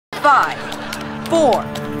5, 4,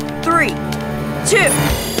 3, 2.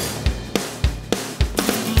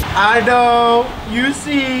 I know, you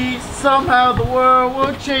see, somehow the world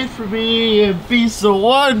will change for me and be so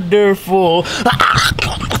wonderful.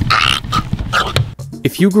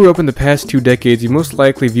 If you grew up in the past 2 decades, you most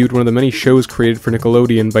likely viewed one of the many shows created for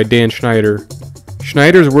Nickelodeon by Dan Schneider.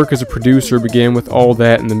 Schneider's work as a producer began with All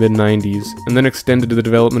That in the mid-90s, and then extended to the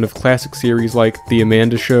development of classic series like The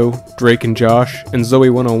Amanda Show, Drake and Josh, and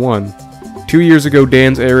Zoe 101. 2 years ago,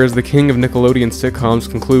 Dan's era as the king of Nickelodeon sitcoms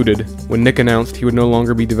concluded, when Nick announced he would no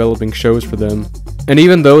longer be developing shows for them. And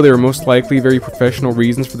even though there were most likely very professional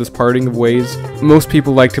reasons for this parting of ways, most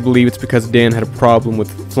people like to believe it's because Dan had a problem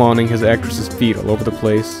with flaunting his actresses' feet all over the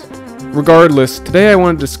place. Regardless, today I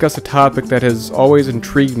want to discuss a topic that has always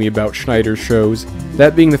intrigued me about Schneider's shows,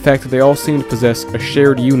 that being the fact that they all seem to possess a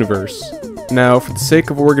shared universe. Now, for the sake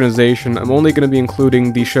of organization, I'm only going to be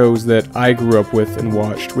including the shows that I grew up with and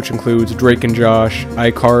watched, which includes Drake and Josh,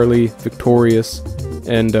 iCarly, Victorious,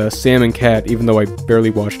 and Sam and Cat, even though I barely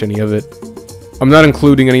watched any of it. I'm not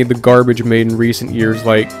including any of the garbage made in recent years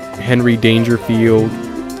like Henry Dangerfield,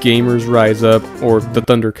 Gamers Rise Up, or The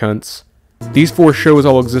Thundercunts. These 4 shows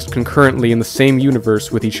all exist concurrently in the same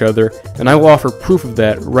universe with each other, and I will offer proof of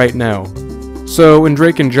that right now. So, in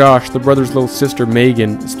Drake and Josh, the brothers' little sister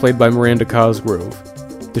Megan is played by Miranda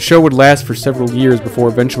Cosgrove. The show would last for several years before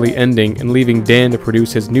eventually ending and leaving Dan to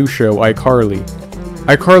produce his new show, iCarly.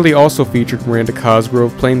 iCarly also featured Miranda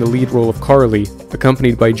Cosgrove playing the lead role of Carly,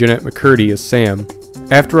 accompanied by Jeanette McCurdy as Sam.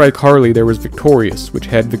 After iCarly, there was Victorious, which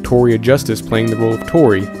had Victoria Justice playing the role of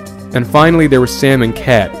Tori. And finally, there was Sam and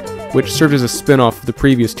Cat, which served as a spin-off of the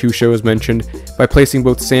previous 2 shows mentioned by placing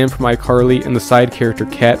both Sam from iCarly and the side character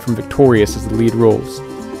Cat from Victorious as the lead roles.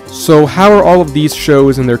 So how are all of these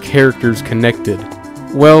shows and their characters connected?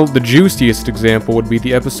 Well, the juiciest example would be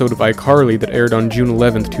the episode of iCarly that aired on June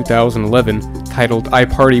 11th, 2011, titled I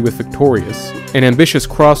Party with Victorious, an ambitious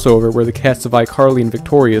crossover where the casts of iCarly and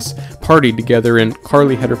Victorious partied together and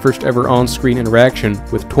Carly had her first ever on-screen interaction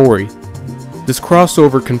with Tori. This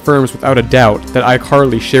crossover confirms without a doubt that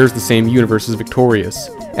iCarly shares the same universe as Victorious,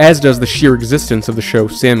 as does the sheer existence of the show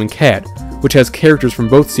Sam and Cat, which has characters from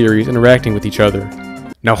both series interacting with each other.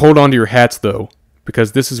 Now hold on to your hats though,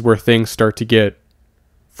 because this is where things start to get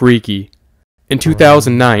freaky. In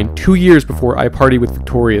 2009, 2 years before I Party with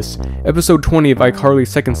Victorious, episode 20 of iCarly's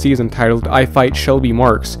second season titled I Fight Shelby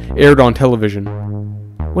Marks aired on television.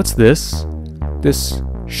 What's this? This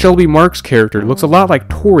Shelby Marks character looks a lot like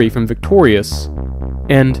Tori from Victorious.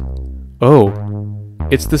 And, oh,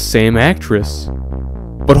 it's the same actress.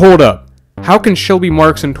 But hold up, how can Shelby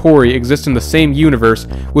Marks and Tori exist in the same universe,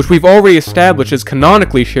 which we've already established is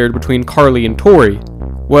canonically shared between Carly and Tori?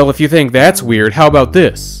 Well, if you think that's weird, how about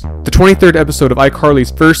this? The 23rd episode of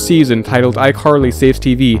iCarly's first season, titled iCarly Saves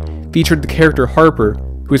TV, featured the character Harper,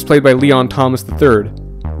 who is played by Leon Thomas III.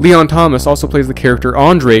 Leon Thomas also plays the character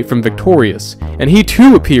Andre from Victorious, and he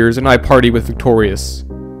too appears in I Party with Victorious.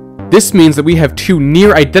 This means that we have 2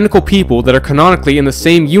 near-identical people that are canonically in the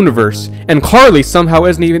same universe, and Carly somehow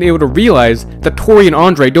isn't even able to realize that Tori and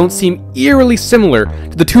Andre don't seem eerily similar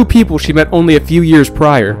to the 2 people she met only a few years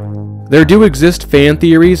prior. There do exist fan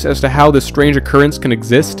theories as to how this strange occurrence can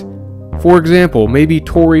exist. For example, maybe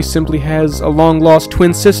Tori simply has a long-lost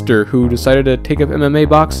twin sister who decided to take up MMA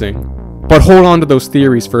boxing. But hold on to those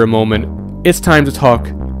theories for a moment. It's time to talk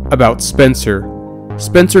about Spencer.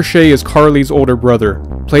 Spencer Shea is Carly's older brother,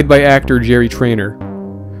 played by actor Jerry Trainer.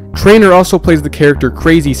 Trainer also plays the character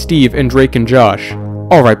Crazy Steve in Drake and Josh.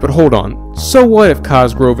 Alright, but hold on. So what if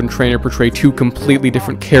Cosgrove and Trainer portray 2 completely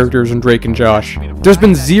different characters in Drake and Josh? There's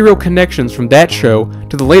been 0 connections from that show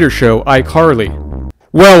to the later show, iCarly.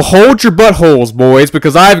 Well, hold your buttholes, boys,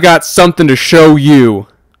 because I've got something to show you.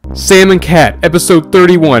 Sam and Cat, episode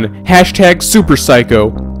 31, hashtag Super Psycho.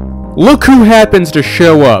 Look who happens to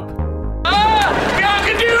show up. The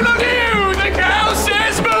cow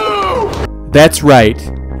says boo! That's right,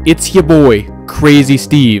 it's your boy, Crazy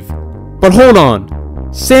Steve. But hold on,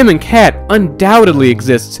 Sam and Cat undoubtedly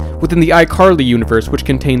exists within the iCarly universe, which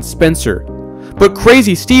contains Spencer. But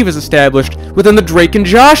Crazy Steve is established within the Drake and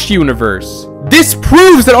Josh universe. This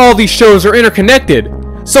proves that all these shows are interconnected.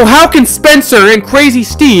 So how can Spencer and Crazy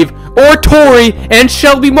Steve, or Tori and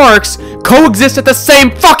Shelby Marks, coexist at the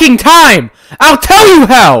same fucking time? I'll tell you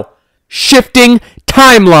how! Shifting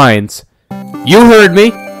timelines. You heard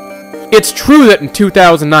me. It's true that in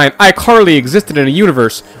 2009, iCarly existed in a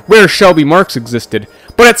universe where Shelby Marks existed,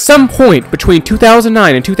 but at some point between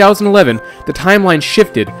 2009 and 2011, the timeline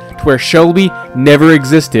shifted to where Shelby never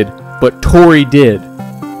existed, but Tori did.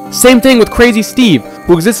 Same thing with Crazy Steve,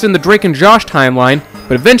 who existed in the Drake and Josh timeline,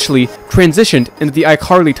 but eventually transitioned into the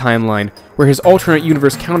iCarly timeline, where his alternate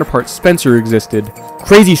universe counterpart Spencer existed.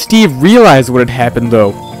 Crazy Steve realized what had happened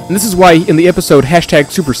though, and this is why in the episode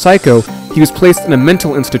 #SuperPsycho, he was placed in a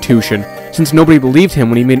mental institution, since nobody believed him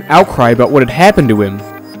when he made an outcry about what had happened to him.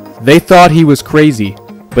 They thought he was crazy,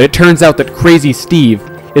 but it turns out that Crazy Steve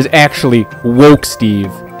is actually Woke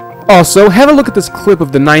Steve. Also, have a look at this clip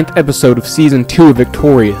of the 9th episode of Season 2 of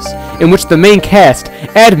Victorious, in which the main cast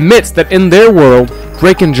admits that in their world,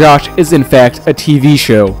 Drake and Josh is in fact a TV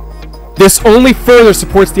show. This only further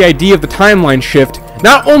supports the idea of the timeline shift,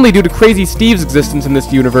 not only due to Crazy Steve's existence in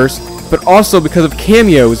this universe, but also because of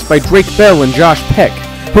cameos by Drake Bell and Josh Peck,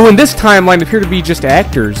 who in this timeline appear to be just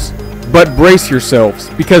actors. But brace yourselves,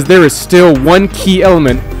 because there is still one key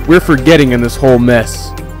element we're forgetting in this whole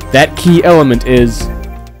mess. That key element is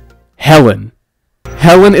Helen.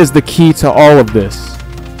 Helen is the key to all of this.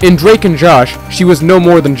 In Drake and Josh, she was no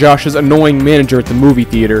more than Josh's annoying manager at the movie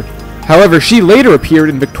theater. However, she later appeared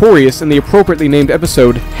in Victorious in the appropriately named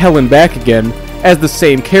episode Helen Back Again, as the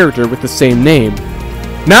same character with the same name.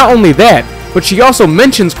 Not only that, but she also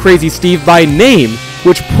mentions Crazy Steve by name,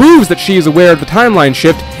 which proves that she is aware of the timeline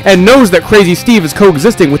shift and knows that Crazy Steve is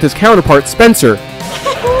coexisting with his counterpart Spencer.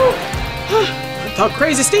 I thought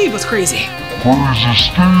Crazy Steve was crazy.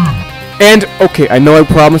 And, okay, I know I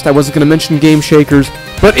promised I wasn't going to mention Game Shakers,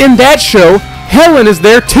 but in that show, Helen is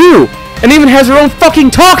there too, and even has her own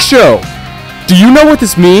fucking talk show! Do you know what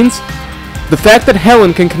this means? The fact that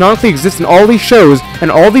Helen can canonically exist in all these shows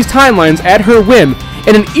and all these timelines at her whim,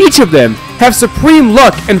 and in each of them have supreme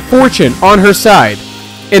luck and fortune on her side.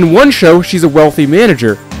 In one show, she's a wealthy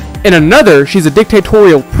manager. In another, she's a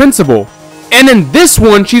dictatorial principal. And in this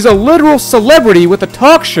one, she's a literal celebrity with a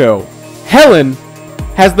talk show. Helen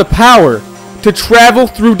has the power to travel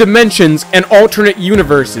through dimensions and alternate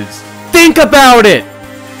universes. Think about it!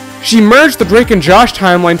 She merged the Drake and Josh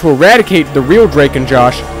timeline to eradicate the real Drake and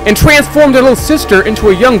Josh, and transformed her little sister into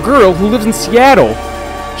a young girl who lives in Seattle.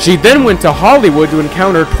 She then went to Hollywood to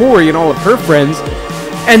encounter Tori and all of her friends,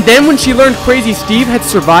 and then when she learned Crazy Steve had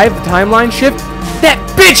survived the timeline shift, that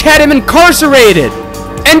bitch had him incarcerated!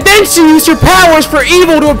 And then she used her powers for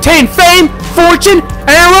evil to obtain fame, fortune,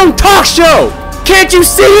 and her own talk show! Can't you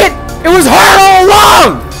see it? It was her all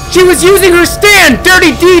along! She was using her stand,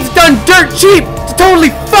 Dirty Deeds Done Dirt Cheap, to totally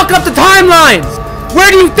fuck up the timelines! Where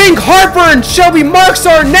do you think Harper and Shelby Marks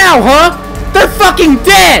are now, huh? They're fucking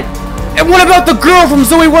dead! And what about the girl from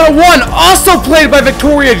Zoe 101, also played by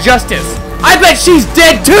Victoria Justice? I bet she's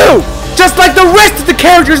dead too! Just like the rest of the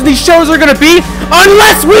characters in these shows are gonna be,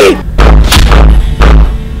 unless we...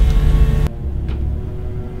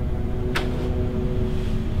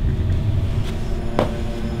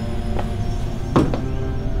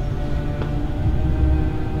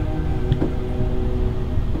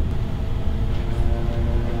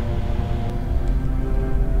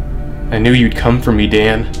 I knew you'd come for me,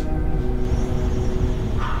 Dan.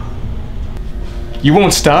 You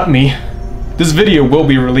won't stop me. This video will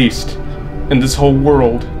be released, and this whole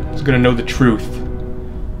world is gonna know the truth.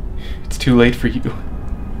 It's too late for you.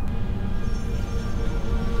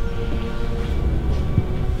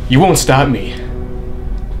 You won't stop me,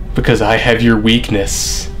 because I have your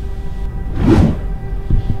weakness.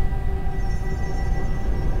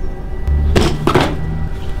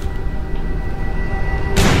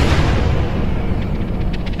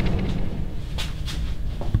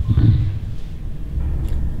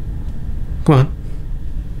 Come on.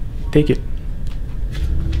 Take it.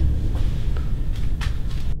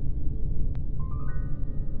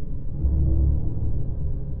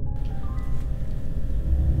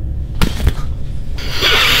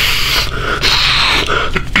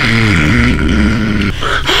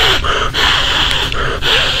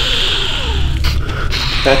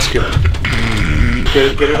 That's good.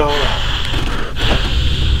 Get it all out.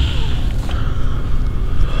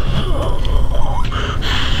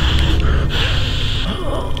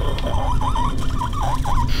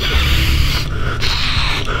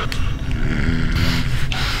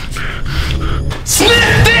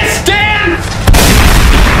 Sniff this, Dan!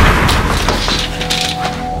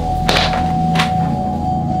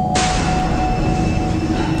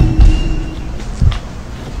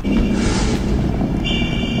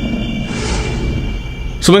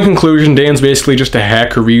 So in conclusion, Dan's basically just a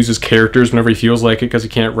hack who reuses characters whenever he feels like it because he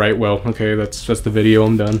can't write well. Okay, that's the video.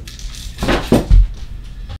 I'm done.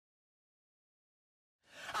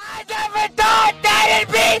 I never thought that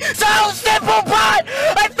it'd be so simple, but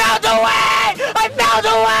I found a way! I found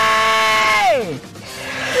a way!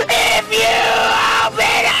 If you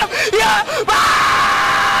open up your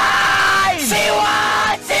mind, see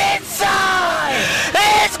what's inside!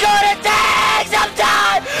 It's gonna take some time!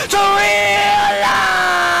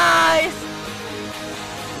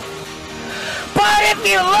 If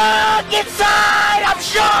you look inside, I'm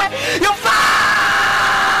sure you'll find.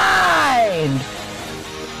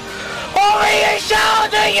 Over your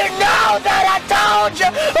shoulder, you know that I told you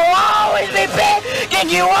I'll always be picking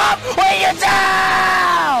you up when you're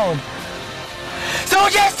down. So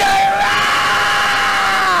just turn around.